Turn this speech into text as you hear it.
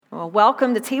Well,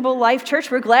 welcome to Table Life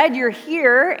Church. We're glad you're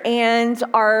here, and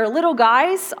our little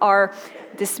guys are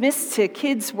dismissed to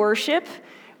kids' worship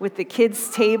with the kids'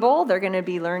 table. They're going to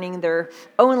be learning their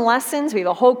own lessons. We have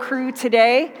a whole crew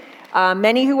today.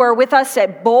 Many who are with us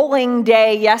at bowling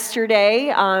day yesterday.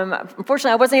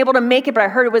 Unfortunately, I wasn't able to make it, but I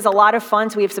heard it was a lot of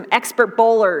fun. So we have some expert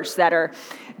bowlers that are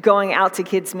going out to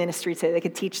kids' ministry today. They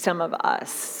could teach some of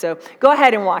us. So go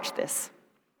ahead and watch this.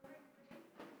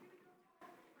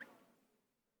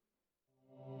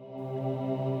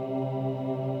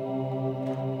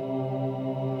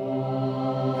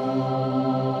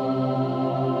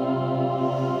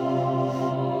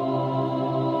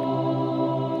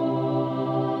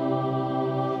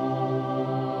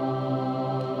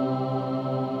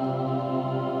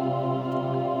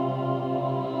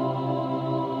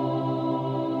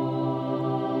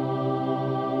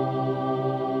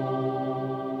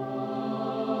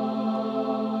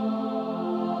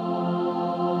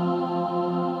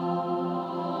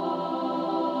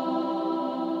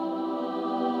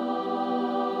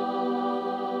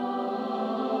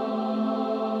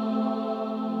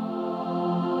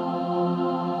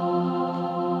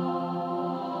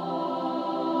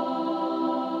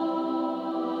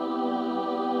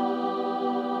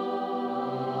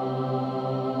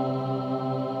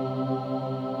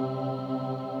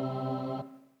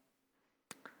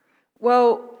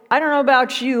 Well, I don't know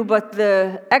about you, but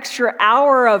the extra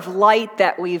hour of light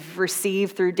that we've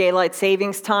received through daylight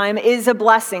savings time is a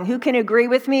blessing. Who can agree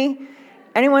with me?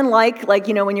 Anyone like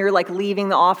when you're leaving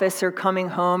the office or coming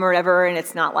home or whatever, and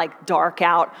it's not dark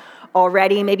out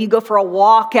already? Maybe you go for a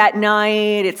walk at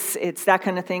night. It's that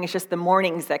kind of thing. It's just the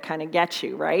mornings that kind of get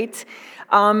you, right?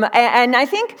 And I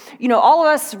think, all of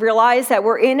us realize that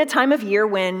we're in a time of year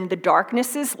when the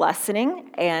darkness is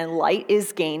lessening and light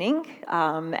is gaining,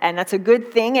 and that's a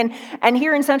good thing. And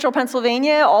here in central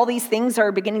Pennsylvania, all these things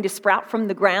are beginning to sprout from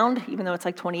the ground, even though it's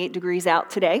 28 degrees out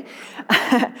today.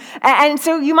 And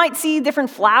so you might see different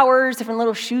flowers, different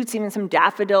little shoots, even some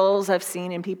daffodils I've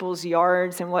seen in people's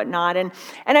yards and whatnot. And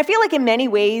I feel like in many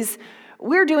ways,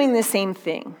 we're doing the same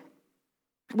thing.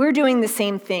 We're doing the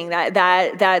same thing,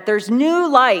 that there's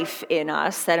new life in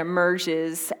us that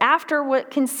emerges after what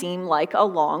can seem like a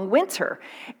long winter.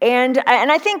 And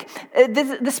I think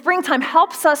the springtime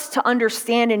helps us to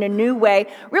understand in a new way,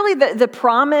 really the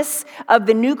promise of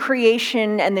the new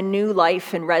creation and the new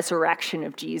life and resurrection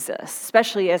of Jesus,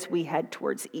 especially as we head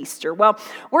towards Easter. Well,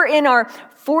 we're in our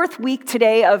fourth week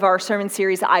today of our sermon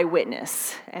series,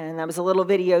 Eyewitness. And that was a little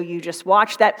video you just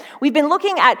watched that we've been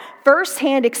looking at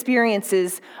firsthand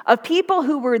experiences of people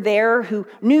who were there, who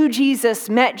knew Jesus,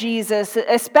 met Jesus,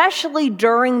 especially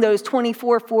during those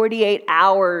 24, 48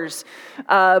 hours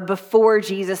before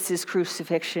Jesus'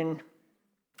 crucifixion.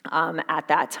 At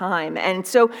that time. And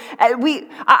so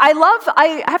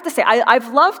I have to say,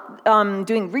 I've loved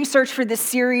doing research for this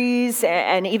series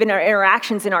and even our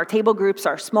interactions in our table groups,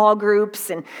 our small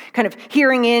groups, and kind of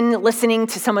listening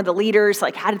to some of the leaders,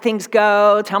 how did things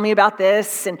go? Tell me about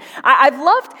this. And I've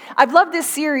loved this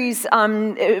series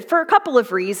for a couple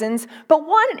of reasons, but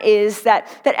one is that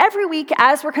every week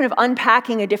as we're kind of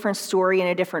unpacking a different story and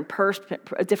a different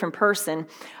person,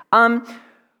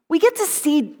 we get to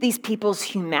see these people's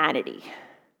humanity.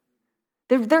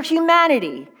 Their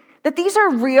humanity. That these are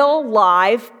real,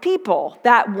 live people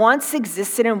that once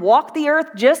existed and walked the earth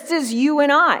just as you and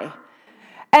I.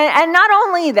 And not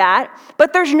only that,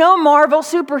 but there's no Marvel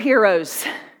superheroes.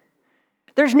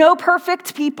 There's no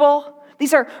perfect people.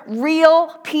 These are real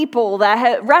people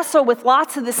that wrestle with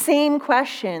lots of the same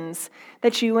questions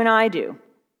that you and I do.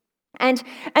 And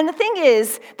the thing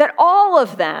is that all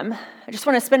of them, I just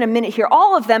want to spend a minute here,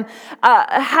 all of them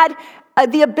had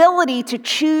the ability to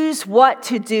choose what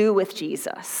to do with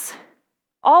Jesus.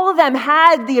 All of them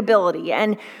had the ability,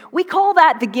 and we call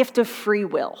that the gift of free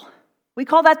will. We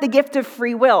call that the gift of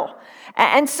free will.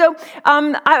 And so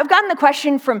I've gotten the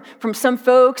question from some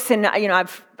folks, and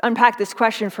I've unpacked this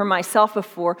question for myself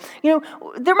before.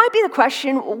 There might be the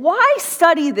question, why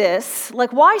study this?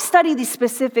 Why study these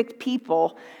specific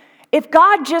people if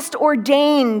God just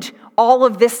ordained all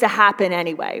of this to happen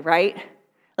anyway, right?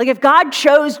 If God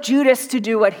chose Judas to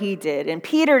do what he did, and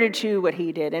Peter to do what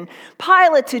he did, and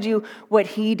Pilate to do what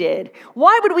he did,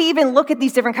 why would we even look at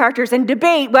these different characters and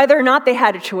debate whether or not they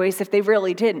had a choice if they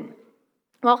really didn't?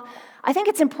 Well, I think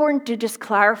it's important to just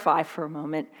clarify for a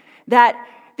moment that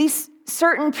these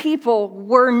certain people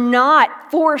were not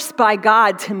forced by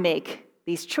God to make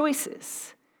these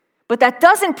choices. But that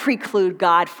doesn't preclude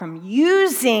God from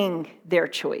using their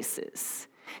choices.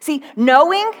 See,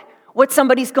 knowing what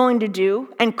somebody's going to do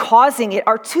and causing it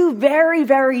are two very,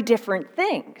 very different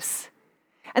things.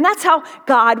 And that's how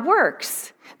God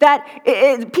works. That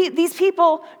these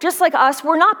people, just like us,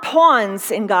 were not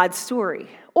pawns in God's story.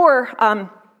 Or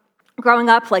growing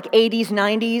up, like 80s,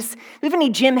 90s, do we have any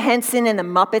Jim Henson and the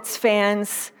Muppets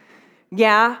fans?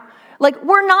 Yeah? Like,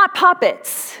 we're not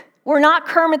puppets. We're not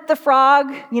Kermit the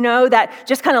Frog, that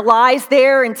just kind of lies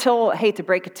there until, I hate to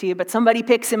break it to you, but somebody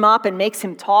picks him up and makes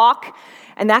him talk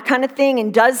and that kind of thing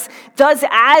and does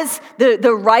as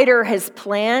the writer has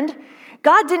planned.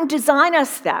 God didn't design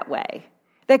us that way.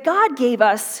 That God gave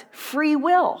us free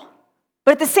will.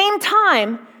 But at the same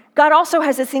time, God also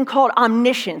has this thing called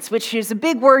omniscience, which is a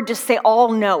big word to say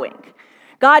all-knowing.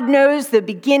 God knows the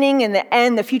beginning and the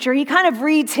end, the future. He kind of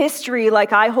reads history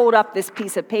like I hold up this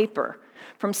piece of paper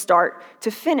from start to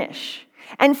finish.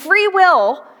 And free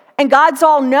will and God's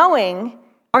all-knowing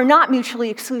are not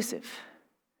mutually exclusive.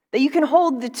 That you can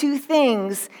hold the two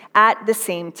things at the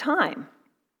same time.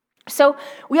 So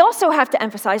we also have to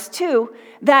emphasize, too,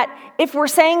 that if we're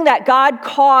saying that God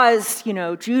caused,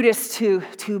 Judas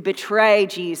to betray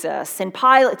Jesus and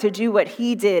Pilate to do what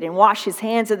he did and wash his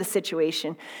hands of the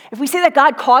situation, if we say that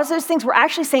God caused those things, we're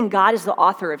actually saying God is the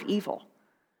author of evil.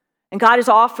 And God is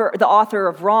the author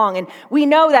of wrong. And we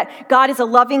know that God is a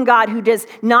loving God who does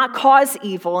not cause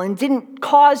evil and didn't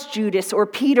cause Judas or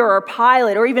Peter or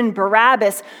Pilate or even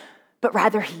Barabbas, but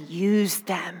rather he used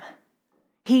them.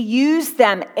 He used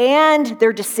them and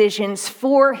their decisions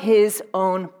for his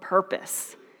own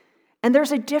purpose. And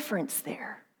there's a difference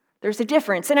there. There's a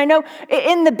difference. And I know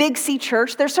in the Big C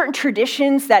church, there's certain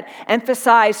traditions that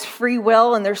emphasize free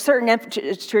will, and there's certain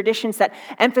traditions that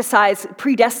emphasize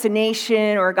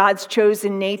predestination or God's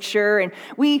chosen nature. And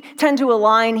we tend to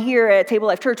align here at Table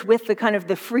Life Church with the kind of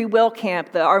the free will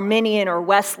camp, the Arminian or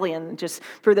Wesleyan, just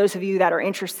for those of you that are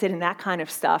interested in that kind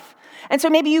of stuff. And so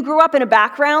maybe you grew up in a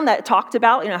background that talked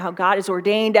about, how God has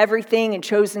ordained everything and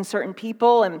chosen certain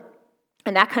people and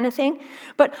that kind of thing.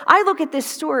 But I look at this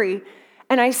story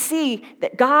and I see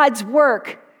that God's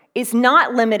work is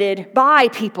not limited by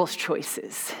people's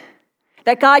choices.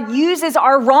 That God uses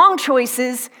our wrong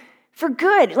choices for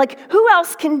good. Like, who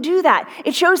else can do that?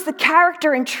 It shows the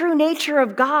character and true nature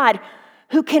of God,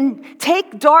 who can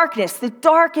take darkness, the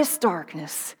darkest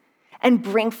darkness, and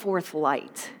bring forth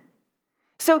light.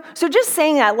 So just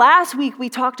saying that, last week we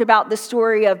talked about the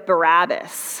story of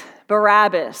Barabbas,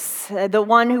 the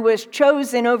one who was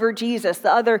chosen over Jesus,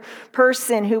 the other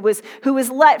person who was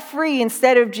let free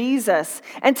instead of Jesus.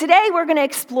 And today we're going to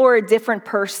explore a different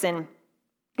person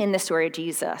in the story of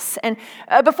Jesus. And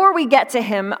before we get to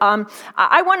him,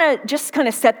 I want to just kind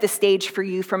of set the stage for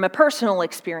you from a personal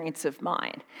experience of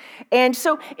mine. And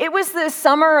so it was the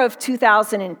summer of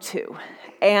 2002.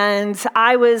 And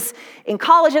I was in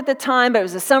college at the time, but it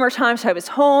was the summertime, so I was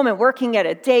home and working at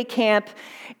a day camp.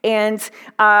 And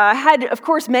I had, of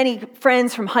course, many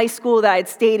friends from high school that I'd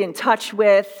stayed in touch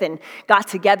with and got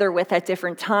together with at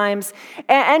different times.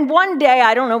 And one day,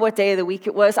 I don't know what day of the week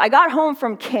it was, I got home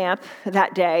from camp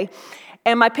that day,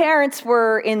 and my parents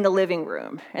were in the living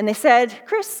room. And they said,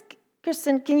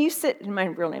 Kristen, can you sit? My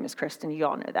real name is Kristen, you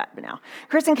all know that by now.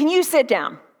 Kristen, can you sit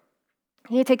down?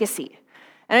 Can you take a seat?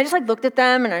 And I just looked at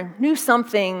them, and I knew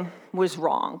something was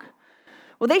wrong.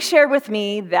 Well, they shared with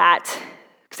me that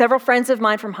several friends of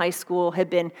mine from high school had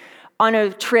been on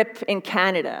a trip in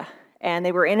Canada, and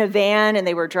they were in a van, and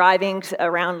they were driving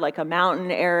around like a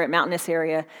mountainous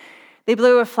area. They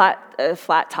blew a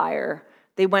flat tire.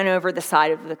 They went over the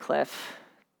side of the cliff.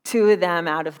 2 of them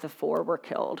out of the 4 were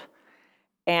killed.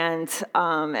 And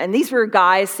these were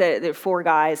guys, there were 4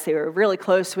 guys they were really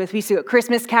close with. We used to go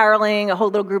Christmas caroling, a whole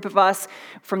little group of us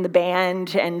from the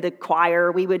band and the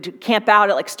choir. We would camp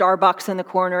out at Starbucks in the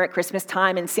corner at Christmas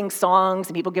time and sing songs,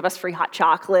 and people give us free hot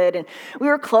chocolate. And we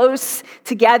were close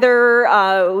together.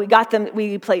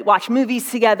 We watched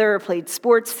movies together, played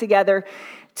sports together.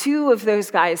 2 of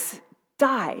those guys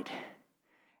died.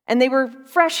 And they were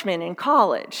freshmen in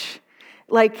college.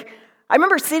 I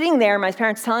remember sitting there, my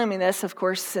parents telling me this, of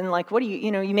course, and what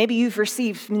do maybe you've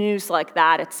received news like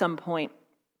that at some point.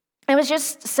 It was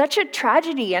just such a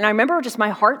tragedy. And I remember just my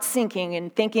heart sinking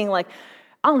and thinking,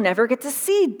 I'll never get to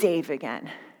see Dave again.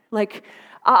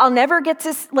 I'll never get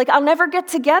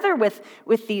together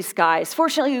with these guys.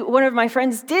 Fortunately, one of my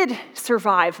friends did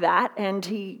survive that, and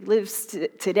he lives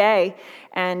today.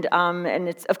 And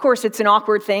it's, of course, it's an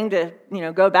awkward thing to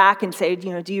go back and say,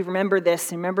 do you remember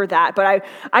this and remember that? But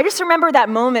I just remember that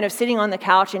moment of sitting on the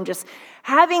couch and just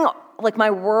having my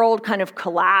world kind of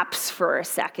collapse for a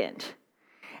second.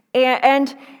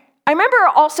 And I remember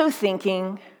also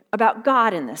thinking about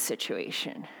God in this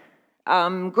situation.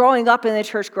 Growing up in the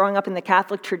church, growing up in the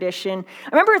Catholic tradition, I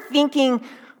remember thinking,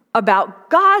 about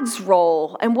God's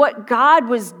role and what God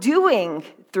was doing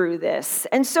through this.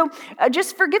 And so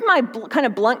just forgive my kind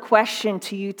of blunt question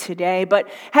to you today, but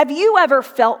have you ever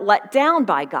felt let down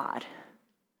by God?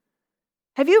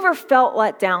 Have you ever felt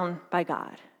let down by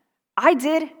God? I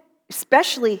did,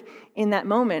 especially in that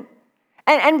moment.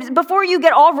 And before you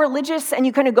get all religious and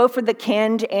you kind of go for the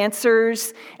canned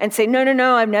answers and say,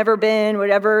 no, I've never been,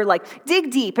 whatever, like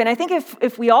dig deep. And I think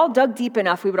if we all dug deep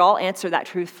enough, we would all answer that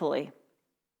truthfully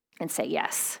and say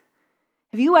yes.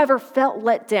 Have you ever felt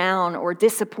let down or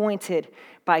disappointed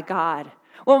by God?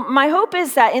 Well, my hope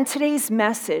is that in today's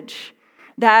message,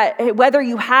 that whether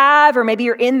you have or maybe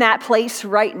you're in that place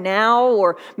right now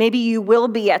or maybe you will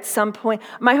be at some point,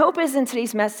 my hope is in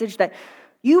today's message that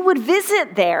you would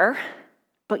visit there,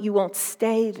 but you won't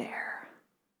stay there.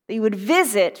 That you would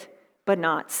visit, but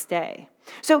not stay.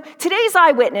 So today's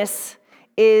eyewitness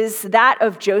is that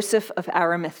of Joseph of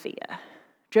Arimathea.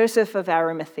 Joseph of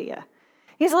Arimathea.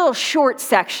 He has a little short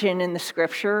section in the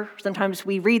scripture. Sometimes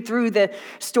we read through the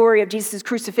story of Jesus'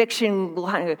 crucifixion, we'll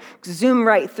kind of zoom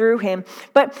right through him.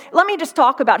 But let me just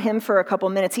talk about him for a couple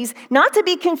minutes. He's not to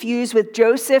be confused with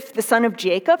Joseph, the son of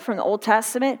Jacob from the Old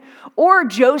Testament, or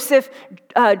Joseph,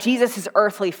 Jesus'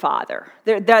 earthly father.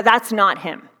 That's not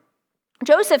him.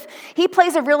 Joseph, he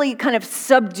plays a really kind of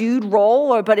subdued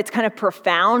role, but it's kind of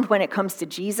profound when it comes to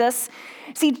Jesus.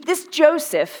 See, this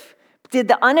Joseph did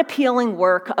the unappealing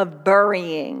work of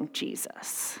burying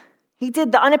Jesus. He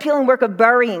did the unappealing work of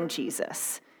burying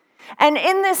Jesus. And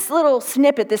in this little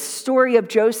snippet, this story of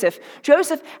Joseph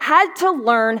had to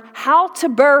learn how to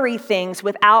bury things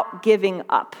without giving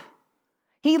up.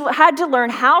 He had to learn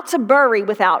how to bury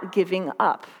without giving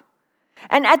up.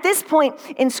 And at this point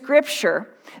in Scripture,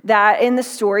 that in the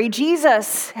story,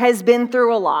 Jesus has been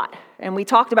through a lot. And we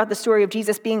talked about the story of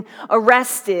Jesus being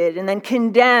arrested and then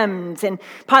condemned, and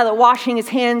Pilate washing his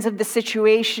hands of the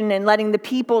situation and letting the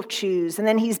people choose. And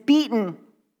then he's beaten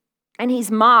and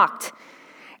he's mocked.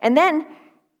 And then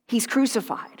he's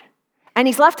crucified. And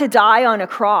he's left to die on a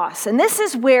cross. And this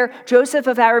is where Joseph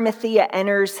of Arimathea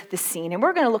enters the scene. And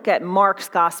we're going to look at Mark's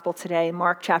gospel today,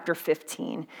 Mark chapter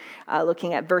 15,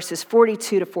 looking at verses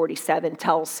 42 to 47,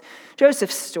 tells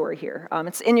Joseph's story here.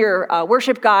 It's in your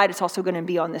worship guide. It's also going to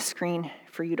be on the screen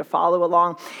for you to follow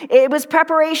along. It was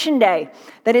preparation day.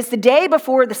 That is the day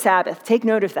before the Sabbath. Take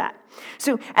note of that.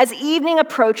 So as evening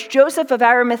approached, Joseph of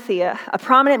Arimathea, a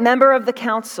prominent member of the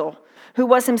council, who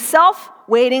was himself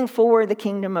waiting for the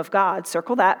kingdom of God,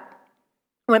 circle that,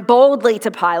 went boldly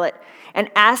to Pilate and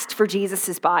asked for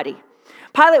Jesus' body.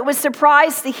 Pilate was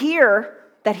surprised to hear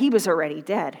that he was already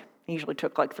dead. It usually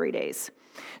took like 3 days.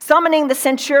 Summoning the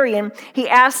centurion, he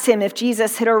asked him if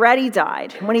Jesus had already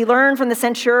died. When he learned from the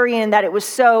centurion that it was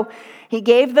so, he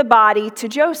gave the body to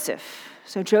Joseph.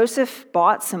 So Joseph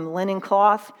bought some linen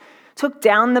cloth, took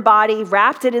down the body,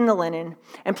 wrapped it in the linen,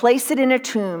 and placed it in a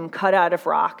tomb cut out of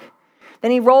rock. Then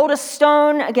he rolled a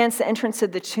stone against the entrance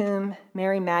of the tomb.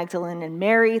 Mary Magdalene and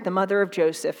Mary, the mother of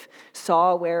Joseph,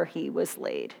 saw where he was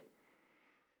laid.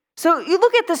 So you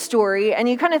look at the story and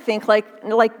you kind of think like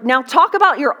now talk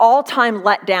about your all-time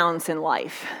letdowns in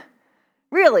life.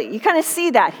 Really, you kind of see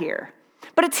that here.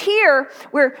 But it's here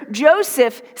where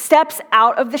Joseph steps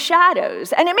out of the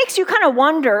shadows. And it makes you kind of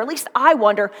wonder, at least I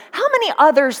wonder, how many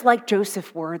others like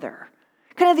Joseph were there?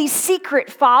 Kind of these secret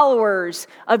followers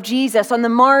of Jesus on the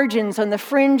margins, on the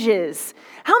fringes.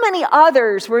 How many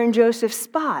others were in Joseph's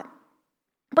spot?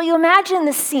 But you imagine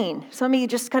the scene. So let me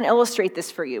just kind of illustrate this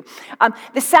for you.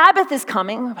 The Sabbath is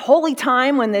coming, holy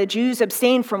time when the Jews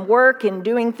abstain from work and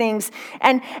doing things.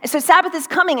 And so Sabbath is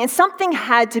coming and something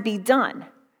had to be done.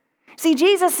 See,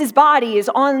 Jesus' body is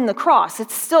on the cross.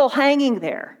 It's still hanging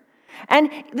there. And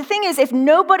the thing is, if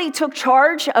nobody took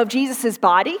charge of Jesus'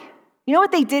 body, you know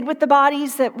what they did with the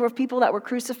bodies that were people that were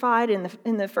crucified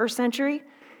in the first century?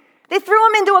 They threw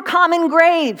them into a common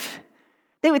grave.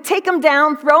 They would take them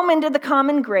down, throw them into the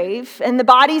common grave, and the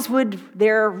bodies would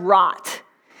there rot.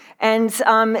 And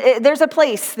there's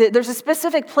a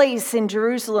specific place in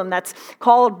Jerusalem that's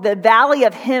called the Valley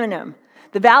of Hinnom,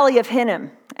 the Valley of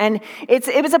Hinnom. And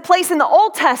it was a place in the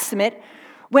Old Testament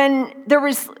when there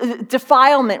was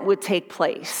defilement would take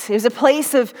place. It was a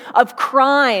place of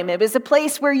crime. It was a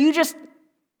place where you just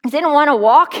didn't want to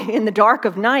walk in the dark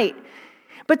of night.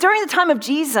 But during the time of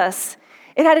Jesus,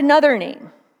 it had another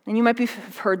name. And you might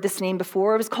have heard this name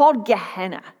before. It was called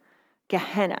Gehenna,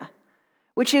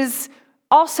 which is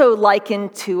also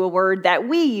likened to a word that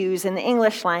we use in the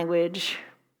English language.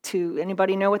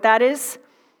 Anybody know what that is?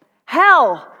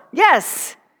 Hell,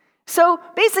 yes. So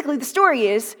basically the story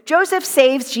is Joseph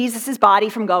saves Jesus' body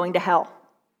from going to hell.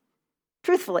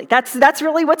 Truthfully, that's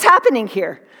really what's happening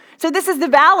here. So this is the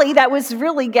valley that was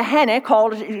really Gehenna,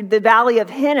 called the Valley of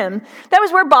Hinnom. That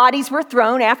was where bodies were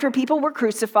thrown after people were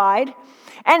crucified.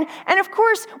 And of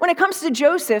course, when it comes to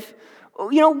Joseph,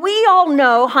 we all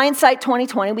know, hindsight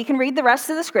 2020, we can read the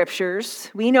rest of the scriptures.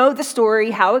 We know the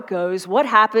story, how it goes, what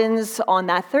happens on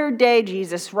that third day.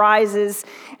 Jesus rises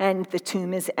and the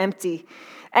tomb is empty.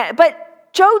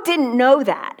 But Joe didn't know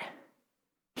that.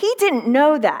 He didn't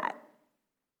know that.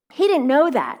 He didn't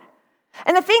know that.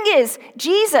 And the thing is,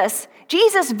 Jesus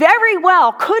very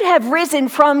well could have risen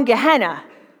from Gehenna.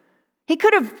 He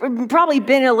could have probably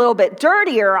been a little bit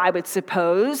dirtier, I would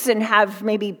suppose, and have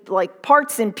maybe like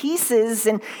parts and pieces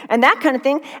and that kind of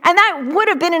thing. And that would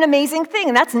have been an amazing thing.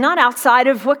 And that's not outside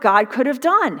of what God could have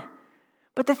done.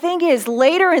 But the thing is,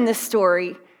 later in the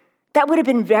story, that would have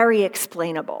been very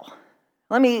explainable.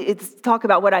 Let me talk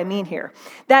about what I mean here.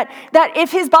 That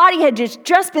if his body had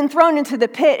just been thrown into the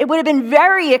pit, it would have been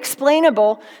very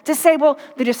explainable to say, well,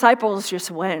 the disciples just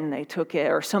went and they took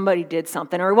it, or somebody did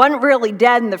something, or he wasn't really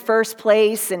dead in the first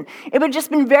place. And it would have just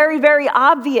been very, very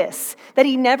obvious that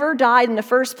he never died in the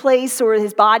first place, or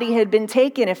his body had been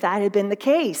taken if that had been the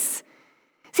case.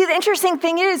 See, the interesting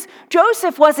thing is,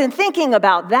 Joseph wasn't thinking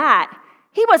about that.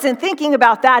 He wasn't thinking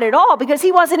about that at all because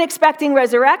he wasn't expecting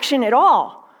resurrection at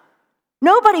all.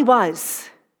 Nobody was.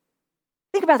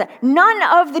 Think about that. None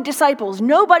of the disciples,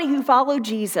 nobody who followed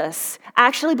Jesus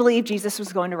actually believed Jesus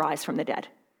was going to rise from the dead.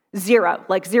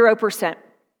 0%.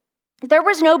 There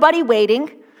was nobody waiting.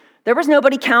 There was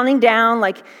nobody counting down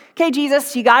like, okay,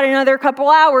 Jesus, you got another couple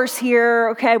hours here.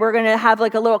 Okay, we're going to have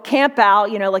like a little camp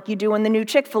out, like you do when the new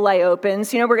Chick-fil-A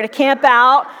opens. We're going to camp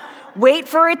out, wait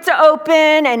for it to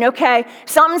open, and okay,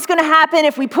 something's going to happen.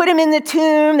 If we put him in the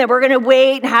tomb, then we're going to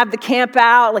wait and have the camp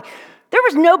out. There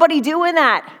was nobody doing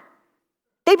that.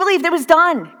 They believed it was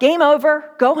done. Game over.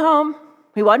 Go home.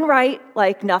 He wasn't right.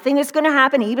 Nothing is going to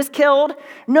happen. He was killed.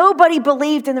 Nobody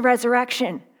believed in the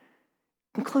resurrection,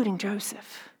 including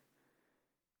Joseph.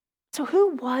 So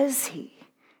who was he?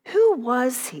 Who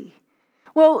was he?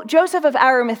 Well, Joseph of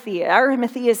Arimathea.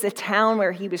 Arimathea is the town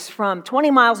where he was from,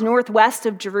 20 miles northwest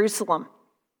of Jerusalem.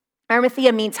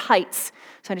 Arimathea means heights,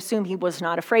 so I'd assume he was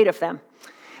not afraid of them.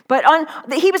 But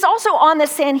he was also on the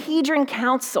Sanhedrin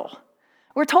Council.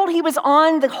 We're told he was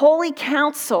on the Holy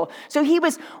Council. So he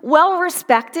was well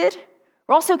respected.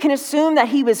 We also can assume that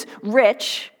he was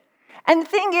rich. And the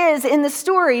thing is, in the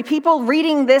story, people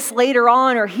reading this later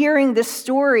on or hearing this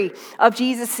story of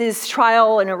Jesus'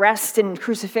 trial and arrest and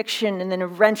crucifixion and then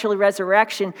eventually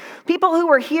resurrection, people who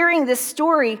were hearing this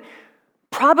story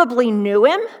probably knew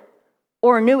him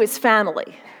or knew his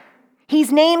family.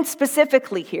 He's named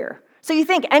specifically here. So you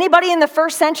think anybody in the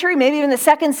first century, maybe even the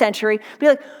second century, be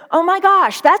like, oh my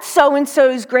gosh, that's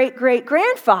so-and-so's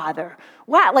great-great-grandfather.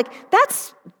 Wow,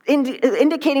 that's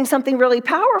indicating something really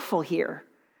powerful here.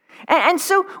 And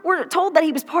so we're told that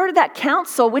he was part of that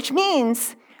council, which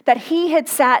means that he had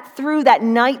sat through that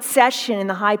night session in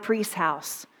the high priest's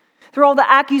house, through all the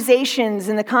accusations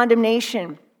and the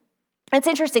condemnation. And it's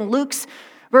interesting, Luke's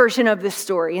version of this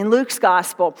story, in Luke's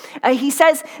gospel, he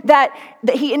says that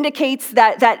he indicates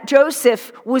that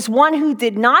Joseph was one who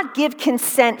did not give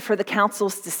consent for the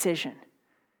council's decision.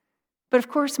 But of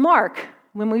course, Mark,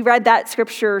 when we read that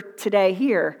scripture today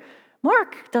here,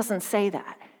 Mark doesn't say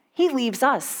that. He leaves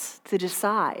us to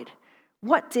decide,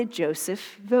 what did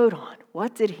Joseph vote on?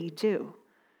 What did he do?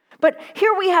 But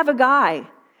here we have a guy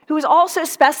who is also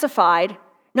specified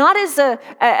not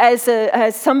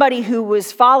as somebody who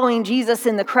was following Jesus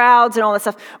in the crowds and all that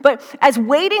stuff, but as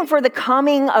waiting for the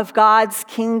coming of God's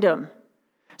kingdom.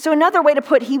 So another way to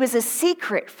put, he was a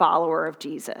secret follower of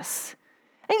Jesus.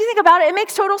 And you think about it, it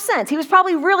makes total sense. He was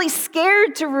probably really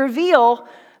scared to reveal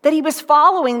that he was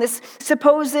following this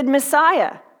supposed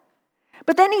Messiah.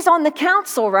 But then he's on the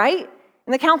council, right?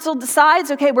 And the council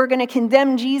decides, okay, we're going to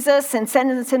condemn Jesus and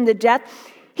sentence him to death.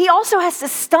 He also has to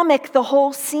stomach the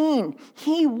whole scene.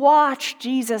 He watched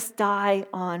Jesus die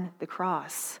on the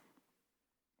cross.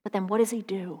 But then what does he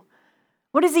do?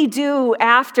 What does he do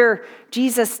after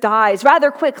Jesus dies?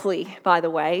 Rather quickly, by the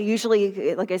way.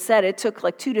 Usually, like I said, it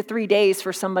took 2 to 3 days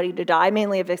for somebody to die,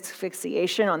 mainly of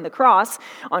asphyxiation on the cross,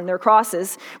 on their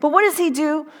crosses. But what does he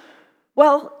do?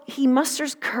 Well, he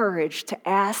musters courage to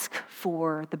ask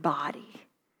for the body.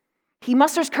 He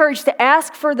musters courage to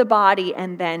ask for the body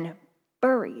and then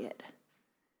bury it.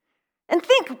 And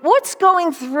think, what's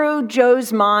going through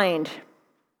Joe's mind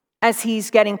as he's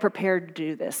getting prepared to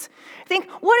do this? Think,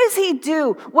 what does he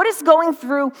do? What is going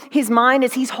through his mind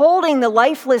as he's holding the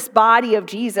lifeless body of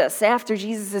Jesus after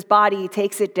Jesus' body, he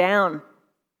takes it down?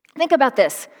 Think about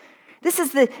this. This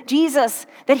is the Jesus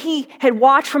that he had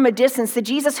watched from a distance, the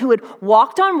Jesus who had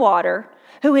walked on water,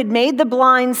 who had made the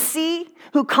blind see,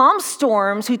 who calmed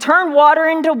storms, who turned water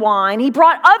into wine. He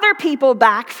brought other people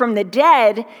back from the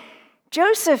dead.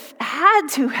 Joseph had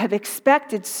to have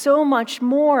expected so much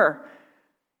more,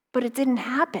 but it didn't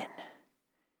happen.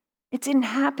 It didn't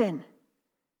happen.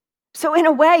 So in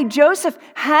a way, Joseph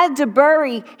had to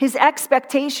bury his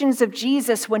expectations of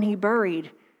Jesus when he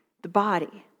buried the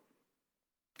body.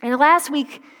 And last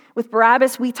week with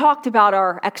Barabbas, we talked about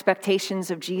our expectations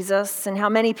of Jesus and how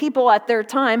many people at their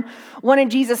time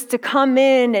wanted Jesus to come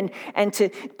in and to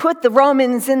put the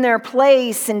Romans in their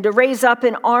place and to raise up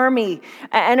an army.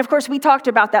 And of course, we talked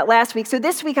about that last week. So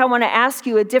this week, I want to ask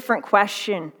you a different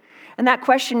question. And that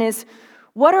question is,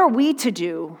 what are we to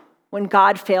do when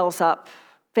God fails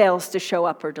to show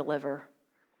up or deliver?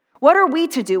 What are we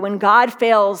to do when God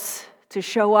fails to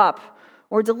show up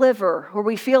or deliver, or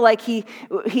we feel like he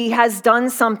has done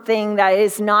something that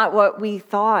is not what we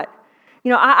thought?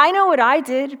 You know, I know what I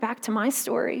did, back to my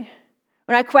story,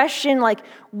 when I questioned, like,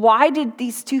 why did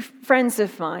these two friends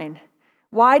of mine,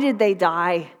 why did they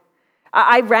die?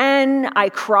 I ran, I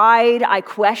cried, I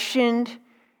questioned,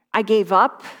 I gave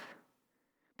up.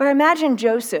 But imagine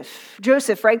Joseph,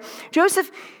 right? Joseph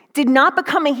did not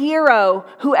become a hero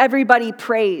who everybody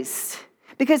praised,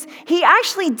 because he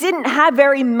actually didn't have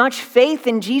very much faith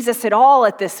in Jesus at all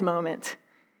at this moment.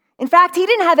 In fact, he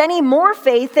didn't have any more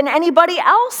faith than anybody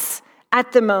else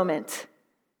at the moment.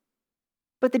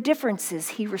 But the difference is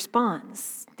he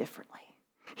responds differently.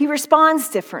 He responds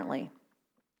differently.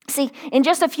 See, in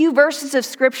just a few verses of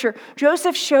Scripture,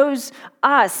 Joseph shows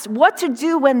us what to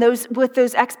do with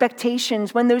those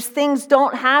expectations, when those things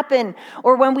don't happen,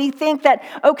 or when we think that,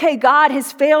 okay, God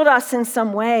has failed us in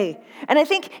some way. And I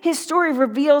think his story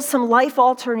reveals some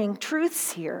life-altering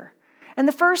truths here. And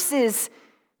the first is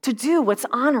to do what's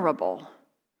honorable.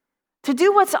 To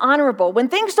do what's honorable. When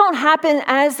things don't happen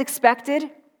as expected,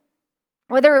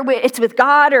 whether it's with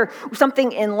God or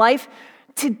something in life,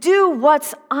 to do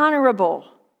what's honorable.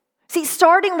 See,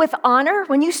 starting with honor,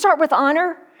 when you start with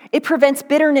honor, it prevents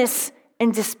bitterness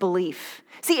and disbelief.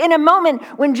 See, in a moment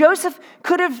when Joseph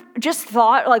could have just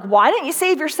thought, like, why didn't you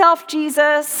save yourself,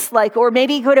 Jesus? Like, or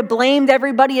maybe he could have blamed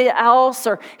everybody else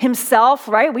or himself,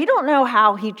 right? We don't know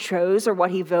how he chose or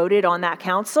what he voted on that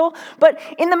council. But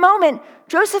in the moment,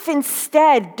 Joseph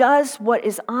instead does what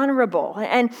is honorable.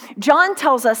 And John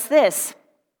tells us this.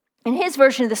 In his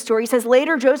version of the story, he says,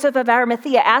 later Joseph of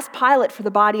Arimathea asked Pilate for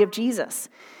the body of Jesus.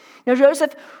 Now,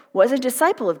 Joseph was a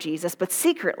disciple of Jesus, but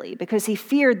secretly, because he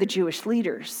feared the Jewish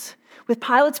leaders. With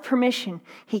Pilate's permission,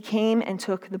 he came and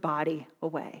took the body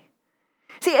away.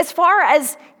 See, as far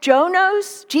as Joe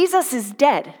knows, Jesus is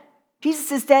dead.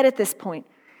 Jesus is dead at this point.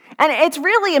 And it's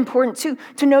really important, too,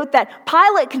 to note that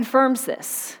Pilate confirms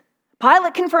this.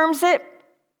 Pilate confirms it.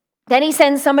 Then he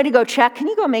sends somebody to go check. Can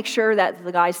you go make sure that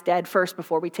the guy's dead first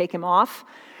before we take him off?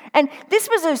 And this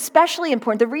was especially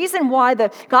important. The reason why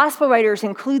the gospel writers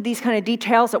include these kind of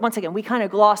details that, once again, we kind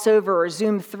of gloss over or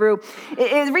zoom through,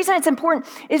 the reason it's important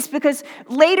is because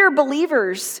later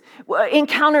believers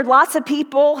encountered lots of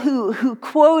people who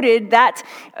quoted that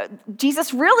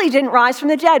Jesus really didn't rise from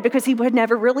the dead because he had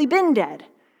never really been dead.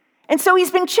 And so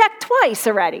he's been checked twice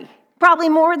already, probably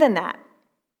more than that.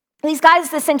 These guys,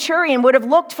 the centurion, would have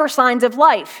looked for signs of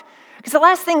life. Because the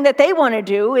last thing that they want to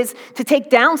do is to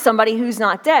take down somebody who's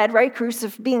not dead, right?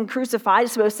 Being crucified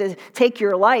is supposed to take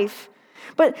your life.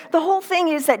 But the whole thing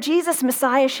is that Jesus'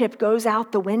 messiahship goes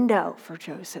out the window for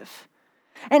Joseph.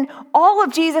 And all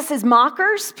of Jesus'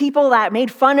 mockers, people that made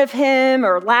fun of him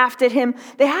or laughed at him,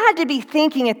 they had to be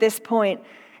thinking at this point,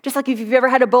 just like if you've ever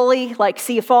had a bully, like,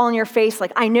 see you fall on your face,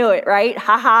 like, I knew it, right?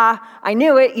 Ha ha, I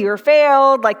knew it, you were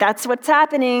failed, like, that's what's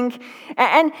happening.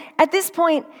 And at this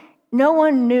point, no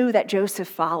one knew that Joseph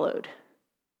followed.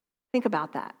 Think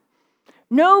about that.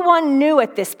 No one knew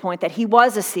at this point that he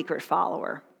was a secret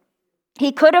follower.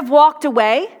 He could have walked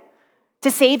away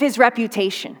to save his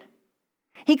reputation.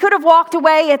 He could have walked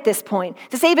away at this point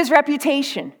to save his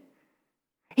reputation.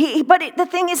 But the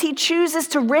thing is, he chooses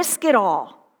to risk it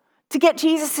all to get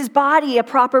Jesus' body a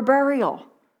proper burial.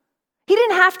 He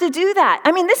didn't have to do that.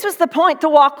 I mean, this was the point to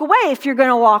walk away if you're going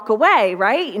to walk away,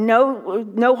 right?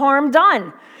 No harm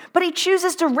done. But he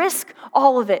chooses to risk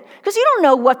all of it because you don't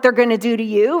know what they're going to do to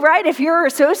you, right? If you're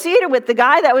associated with the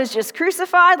guy that was just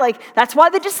crucified, like, that's why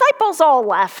the disciples all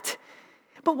left.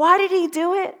 But why did he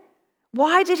do it?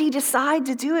 Why did he decide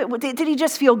to do it? Did he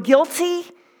just feel guilty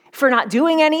for not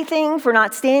doing anything, for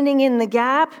not standing in the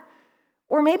gap?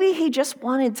 Or maybe he just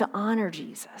wanted to honor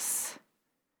Jesus,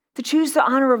 to choose the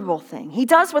honorable thing. He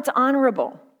does what's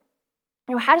honorable.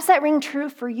 How does that ring true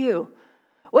for you?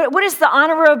 What does the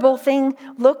honorable thing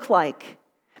look like?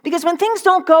 Because when things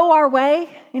don't go our way,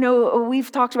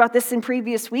 we've talked about this in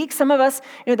previous weeks. Some of us,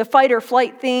 the fight or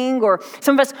flight thing, or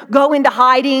some of us go into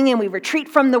hiding and we retreat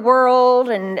from the world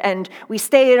and we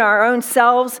stay in our own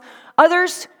selves.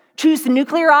 Others choose the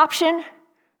nuclear option,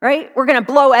 right? We're going to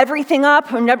blow everything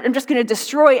up. I'm just going to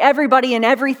destroy everybody and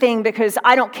everything because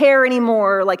I don't care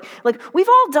anymore. Like we've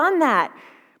all done that.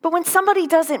 But when somebody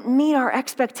doesn't meet our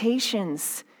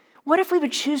expectations, what if we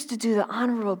would choose to do the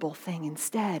honorable thing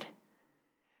instead?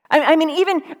 I mean,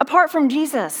 even apart from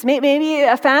Jesus, maybe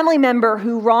a family member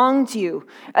who wronged you,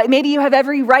 maybe you have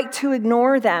every right to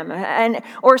ignore them,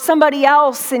 or somebody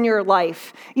else in your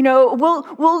life.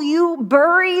 Will you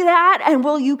bury that and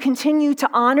will you continue to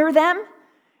honor them?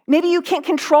 Maybe you can't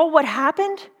control what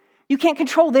happened. You can't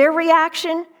control their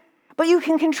reaction, but you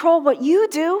can control what you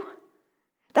do.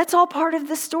 That's all part of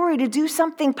the story, to do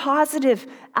something positive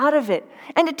out of it.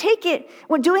 And to take it,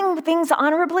 when doing things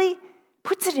honorably,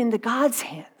 puts it into God's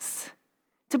hands,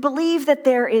 to believe that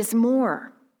there is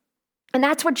more. And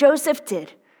that's what Joseph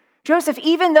did. Joseph,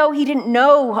 even though he didn't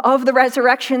know of the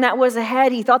resurrection that was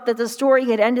ahead, he thought that the story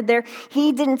had ended there,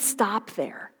 he didn't stop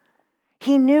there.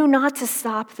 He knew not to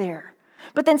stop there.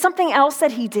 But then something else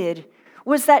that he did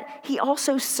was that he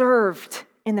also served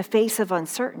in the face of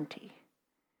uncertainty.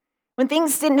 When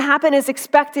things didn't happen as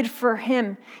expected for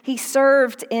him, he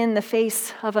served in the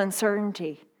face of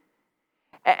uncertainty.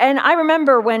 And I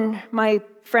remember when my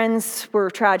friends were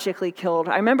tragically killed.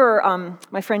 I remember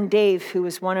my friend Dave, who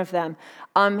was one of them.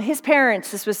 His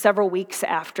parents, this was several weeks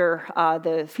after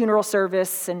the funeral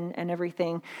service and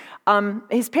everything,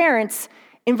 his parents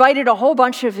invited a whole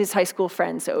bunch of his high school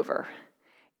friends over.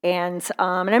 And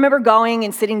I remember going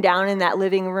and sitting down in that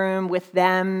living room with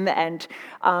them, and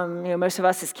most of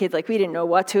us as kids, we didn't know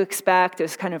what to expect. It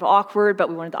was kind of awkward, but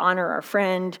we wanted to honor our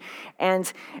friend.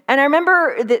 And I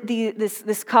remember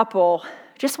this couple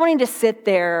just wanting to sit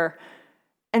there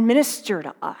and minister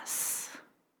to us.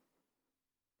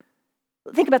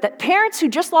 Think about that. Parents who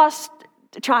just lost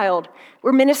a child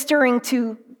were ministering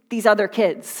to these other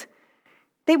kids.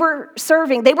 They were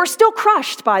serving. They were still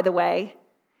crushed, by the way.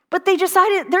 But they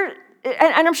decided,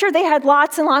 and I'm sure they had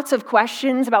lots and lots of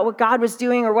questions about what God was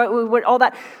doing or what all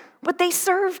that, but they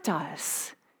served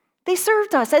us. They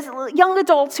served us as young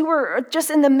adults who were just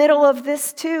in the middle of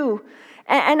this too.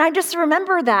 And I just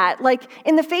remember that,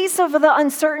 in the face of the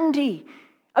uncertainty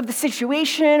of the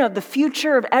situation, of the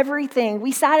future, of everything,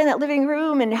 we sat in that living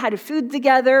room and had food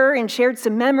together and shared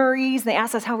some memories, and they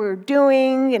asked us how we were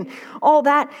doing and all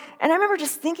that. And I remember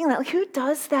just thinking that, who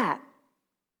does that?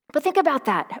 But think about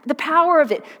that, the power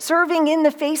of it, serving in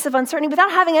the face of uncertainty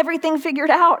without having everything figured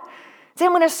out. Say,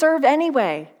 I'm going to serve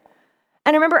anyway.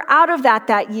 And I remember out of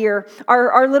that year,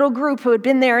 our little group who had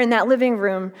been there in that living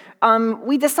room,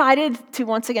 we decided to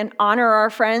once again honor our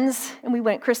friends, and we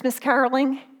went Christmas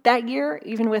caroling that year,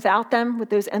 even without them, with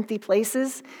those empty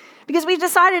places, because we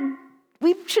decided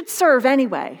we should serve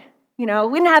anyway. We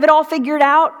didn't have it all figured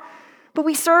out, but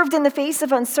we served in the face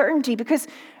of uncertainty because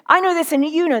I know this and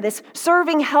you know this.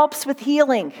 Serving helps with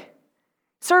healing.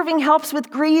 Serving helps with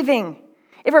grieving.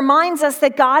 It reminds us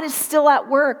that God is still at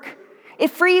work.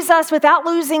 It frees us without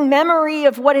losing memory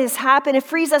of what has happened. It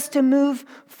frees us to move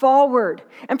forward.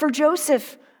 And for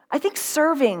Joseph, I think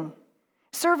serving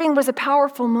was a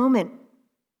powerful moment.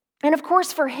 And of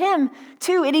course, for him,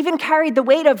 too, it even carried the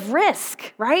weight of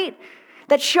risk, right?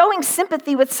 That showing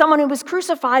sympathy with someone who was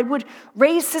crucified would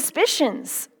raise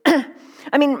suspicions.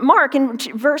 Mark, in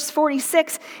verse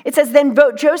 46, it says, then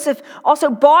Joseph also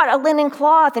bought a linen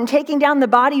cloth, and taking down the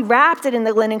body, wrapped it in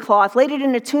the linen cloth, laid it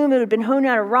in a tomb that had been hewn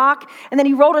out of rock, and then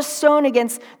he rolled a stone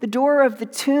against the door of the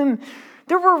tomb.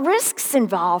 There were risks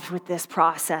involved with this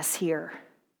process here,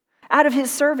 out of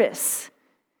his service.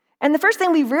 And the first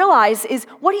thing we realize is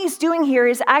what he's doing here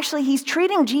is actually he's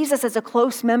treating Jesus as a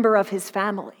close member of his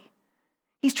family.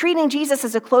 He's treating Jesus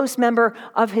as a close member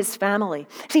of his family.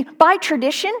 See, by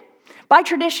tradition,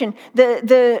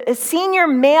 the senior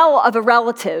male of a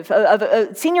relative,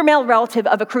 senior male relative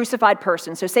of a crucified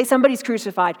person, so say somebody's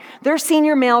crucified, their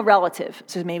senior male relative,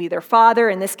 so maybe their father,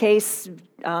 in this case,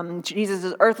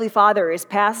 Jesus' earthly father is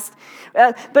passed,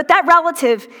 but that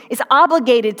relative is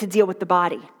obligated to deal with the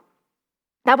body.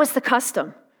 That was the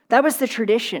custom. That was the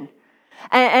tradition.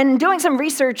 And doing some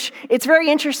research, it's very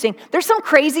interesting. There's some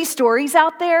crazy stories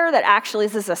out there that actually,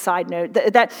 this is a side note,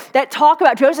 that talk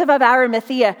about Joseph of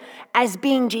Arimathea as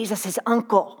being Jesus'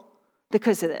 uncle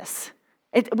because of this.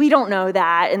 We don't know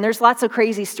that, and there's lots of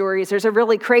crazy stories. There's a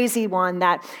really crazy one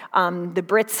that the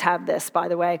Brits have this, by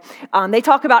the way. They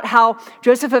talk about how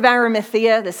Joseph of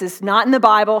Arimathea, this is not in the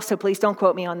Bible, so please don't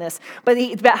quote me on this, but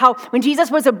about how when Jesus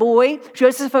was a boy,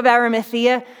 Joseph of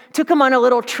Arimathea took him on a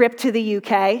little trip to the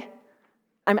UK.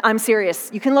 I'm serious.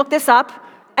 You can look this up.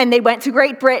 And they went to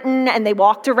Great Britain, and they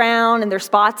walked around, and there's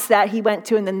spots that he went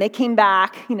to, and then they came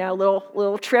back, a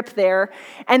little trip there.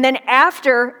 And then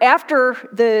after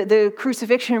the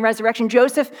crucifixion and resurrection,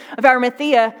 Joseph of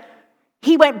Arimathea,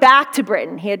 he went back to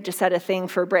Britain. He had just had a thing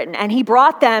for Britain. And he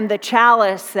brought them the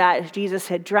chalice that Jesus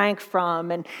had drank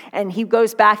from, and he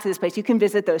goes back to this place. You can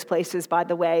visit those places, by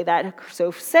the way, that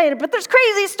so say, but there's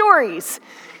crazy stories.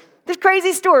 There's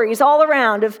crazy stories all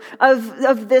around of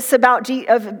this about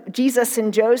of Jesus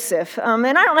and Joseph. And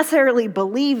I don't necessarily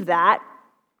believe that,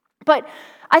 but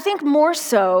I think more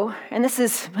so, and this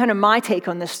is kind of my take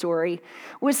on this story,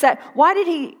 was that why did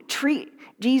he treat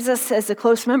Jesus as a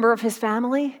close member of his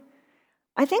family?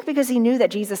 I think because he knew that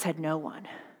Jesus had no one.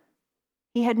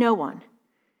 He had no one.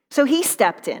 So he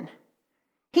stepped in.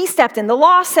 He stepped in. The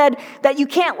law said that you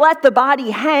can't let the body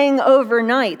hang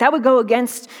overnight. That would go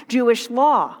against Jewish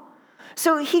law.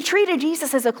 So he treated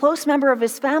Jesus as a close member of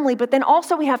his family, but then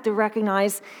also we have to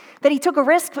recognize that he took a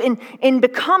risk in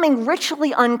becoming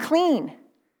ritually unclean.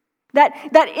 That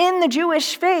in the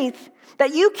Jewish faith,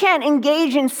 that you can't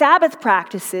engage in Sabbath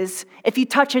practices if you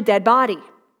touch a dead body.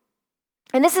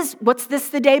 And what's this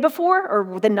the day before,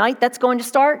 or the night that's going to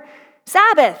start?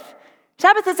 Sabbath.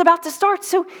 Sabbath is about to start,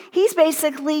 so he's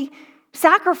basically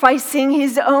sacrificing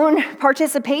his own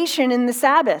participation in the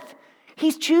Sabbath.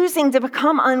 He's choosing to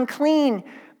become unclean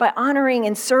by honoring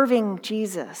and serving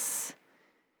Jesus.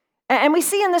 And we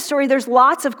see in this story there's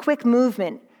lots of quick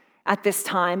movement at this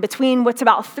time between what's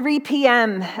about 3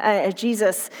 p.m.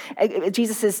 Jesus'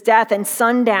 death and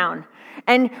sundown.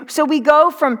 And so we go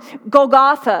from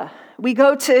Golgotha, we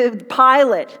go to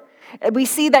Pilate. We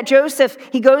see that Joseph,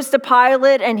 he goes to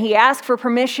Pilate and he asks for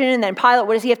permission, and then Pilate,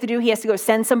 what does he have to do? He has to go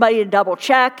send somebody to double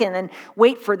check and then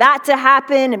wait for that to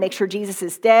happen and make sure Jesus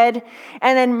is dead.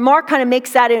 And then Mark kind of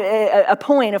makes that a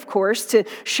point, of course, to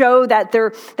show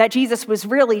that Jesus was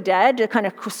really dead, to kind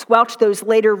of squelch those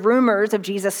later rumors of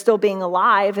Jesus still being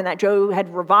alive and that Joe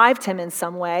had revived him in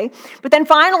some way. But then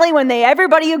finally, when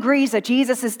everybody agrees that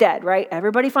Jesus is dead, right?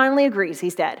 Everybody finally agrees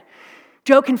he's dead.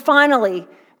 Joe can finally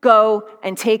go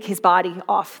and take his body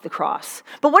off the cross.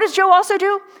 But what does Joe also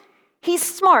do? He's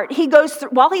smart. He goes through,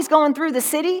 while he's going through the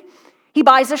city, he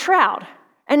buys a shroud.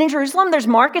 And in Jerusalem, there's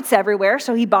markets everywhere,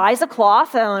 so he buys a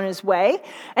cloth on his way,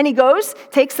 and he goes,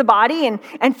 takes the body,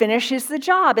 and finishes the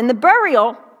job. And the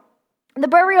burial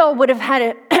would have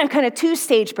had a kind of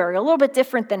two-stage burial, a little bit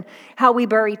different than how we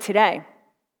bury today.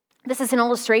 This is an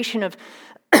illustration of,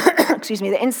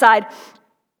 the inside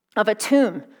of a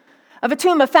tomb,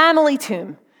 a family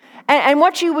tomb. And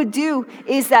what you would do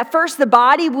is that first the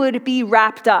body would be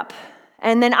wrapped up.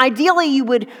 And then ideally you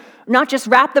would not just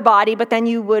wrap the body, but then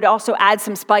you would also add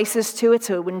some spices to it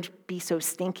so it wouldn't be so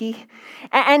stinky.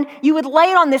 And you would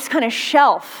lay it on this kind of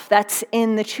shelf that's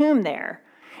in the tomb there.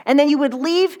 And then you would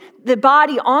leave the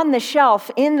body on the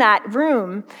shelf in that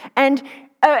room. And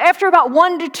after about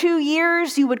 1 to 2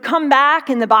 years, you would come back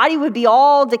and the body would be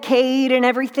all decayed and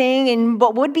everything. And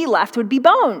what would be left would be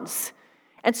bones.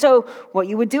 And so what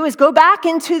you would do is go back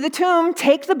into the tomb,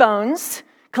 take the bones,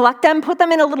 collect them, put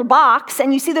them in a little box,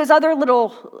 and you see those other little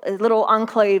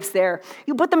enclaves there.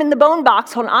 You put them in the bone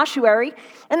box called an ossuary,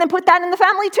 and then put that in the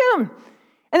family tomb.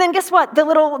 And then guess what? The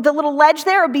little ledge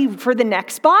there would be for the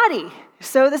next body.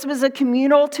 So this was a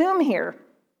communal tomb here.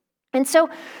 And so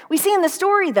we see in the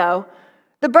story, though,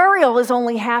 the burial is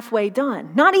only halfway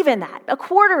done. Not even that, a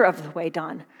quarter of the way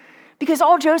done. Because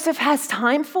all Joseph has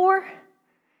time for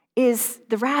is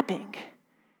the wrapping.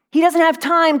 He doesn't have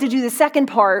time to do the second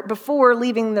part before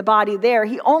leaving the body there.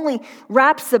 He only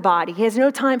wraps the body. He has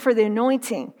no time for the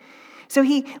anointing. So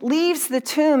he leaves the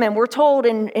tomb, and we're told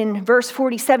in verse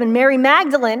 47, Mary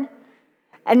Magdalene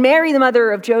and Mary, the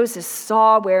mother of Joseph,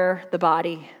 saw where the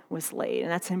body was laid. And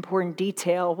that's an important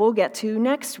detail we'll get to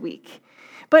next week.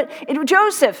 But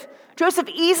Joseph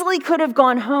easily could have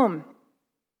gone home.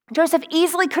 Joseph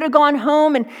easily could have gone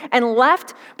home and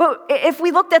left, but if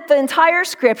we looked at the entire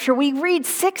scripture, we read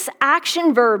 6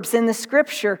 action verbs in the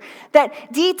scripture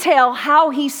that detail how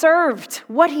he served,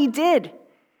 what he did.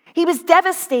 He was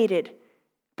devastated,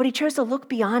 but he chose to look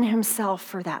beyond himself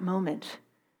for that moment.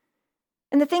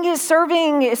 And the thing is,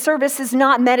 service is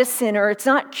not medicine, or it's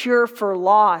not cure for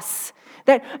loss.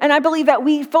 And I believe that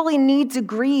we fully need to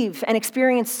grieve and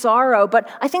experience sorrow, but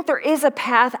I think there is a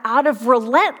path out of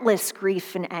relentless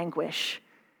grief and anguish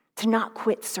to not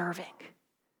quit serving,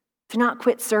 to not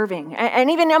quit serving.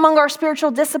 And even among our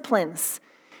spiritual disciplines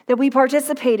that we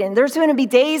participate in, there's going to be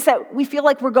days that we feel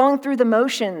like we're going through the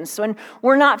motions when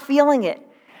we're not feeling it.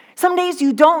 Some days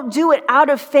you don't do it out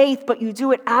of faith, but you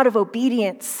do it out of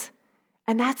obedience.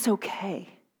 And that's okay.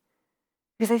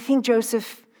 Because I think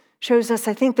Joseph shows us,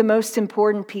 I think the most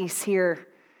important piece here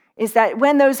is that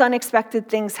when those unexpected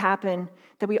things happen,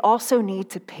 that we also need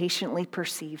to patiently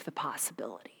perceive the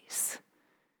possibilities.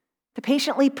 To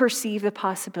patiently perceive the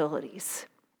possibilities.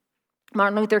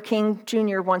 Martin Luther King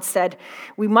Jr. once said,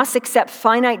 "We must accept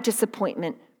finite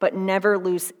disappointment, but never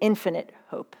lose infinite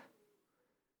hope."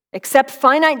 Accept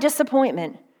finite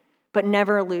disappointment, but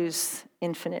never lose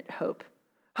infinite hope.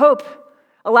 Hope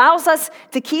allows us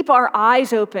to keep our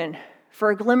eyes open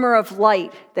for a glimmer of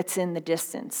light that's in the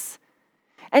distance.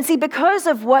 And see, because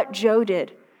of what Joe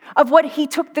did, of what he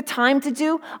took the time to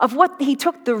do, of what he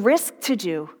took the risk to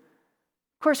do,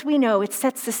 of course, we know it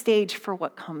sets the stage for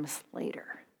what comes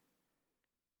later.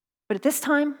 But at this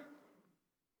time,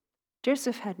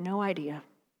 Joseph had no idea.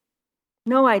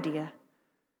 No idea.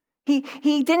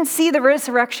 He didn't see the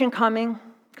resurrection coming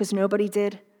because nobody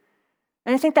did.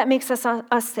 And I think that makes us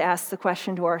to ask the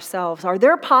question to ourselves, are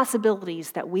there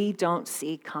possibilities that we don't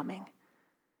see coming?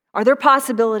 Are there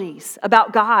possibilities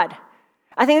about God?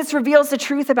 I think this reveals the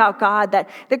truth about God, that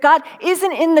God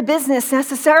isn't in the business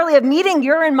necessarily of meeting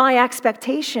your and my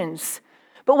expectations,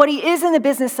 but what he is in the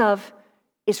business of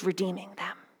is redeeming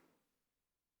them.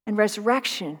 And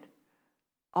resurrection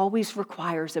always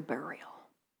requires a burial.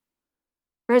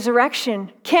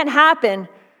 Resurrection can't happen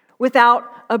without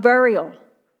a burial.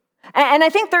 And I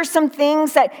think there's some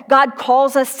things that God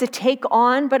calls us to take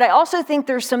on, but I also think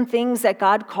there's some things that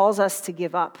God calls us to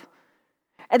give up.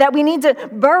 And that we need to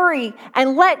bury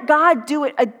and let God do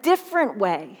it a different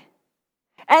way.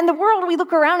 And the world we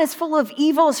look around is full of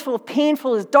evil, is full of pain,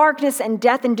 full of darkness and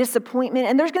death and disappointment.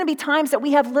 And there's going to be times that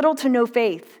we have little to no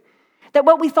faith. That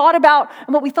what we thought about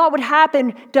and what we thought would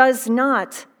happen does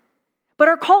not. But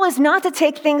our call is not to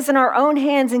take things in our own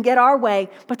hands and get our way,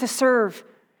 but to serve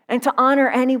and to honor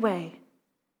anyway.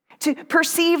 To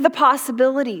perceive the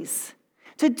possibilities.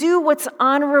 To do what's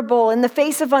honorable in the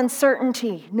face of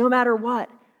uncertainty, no matter what.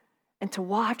 And to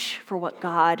watch for what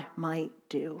God might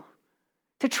do.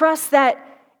 To trust that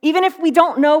even if we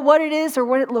don't know what it is or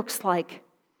what it looks like,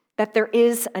 that there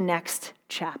is a next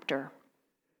chapter.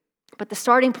 But the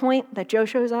starting point that Joe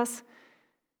shows us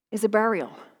is a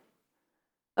burial.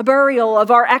 A burial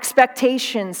of our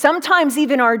expectations, sometimes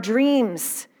even our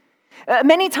dreams.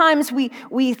 Many times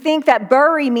we think that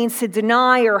bury means to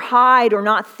deny or hide or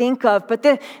not think of, but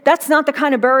that's not the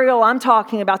kind of burial I'm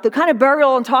talking about. The kind of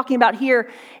burial I'm talking about here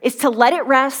is to let it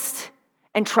rest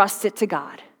and trust it to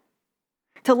God.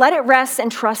 To let it rest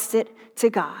and trust it to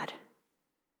God.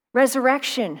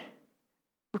 Resurrection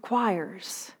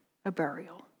requires a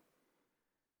burial.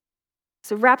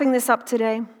 So wrapping this up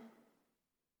today,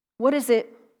 what is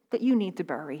it that you need to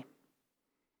bury?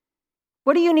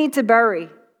 What do you need to bury?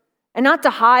 And not to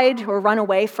hide or run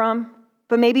away from,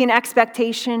 but maybe an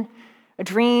expectation, a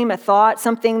dream, a thought,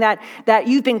 something that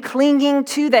you've been clinging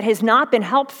to that has not been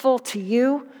helpful to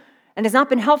you and has not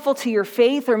been helpful to your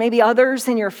faith or maybe others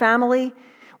in your family.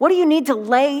 What do you need to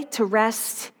lay to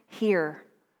rest here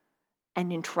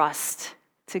and entrust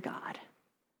to God?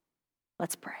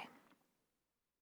 Let's pray.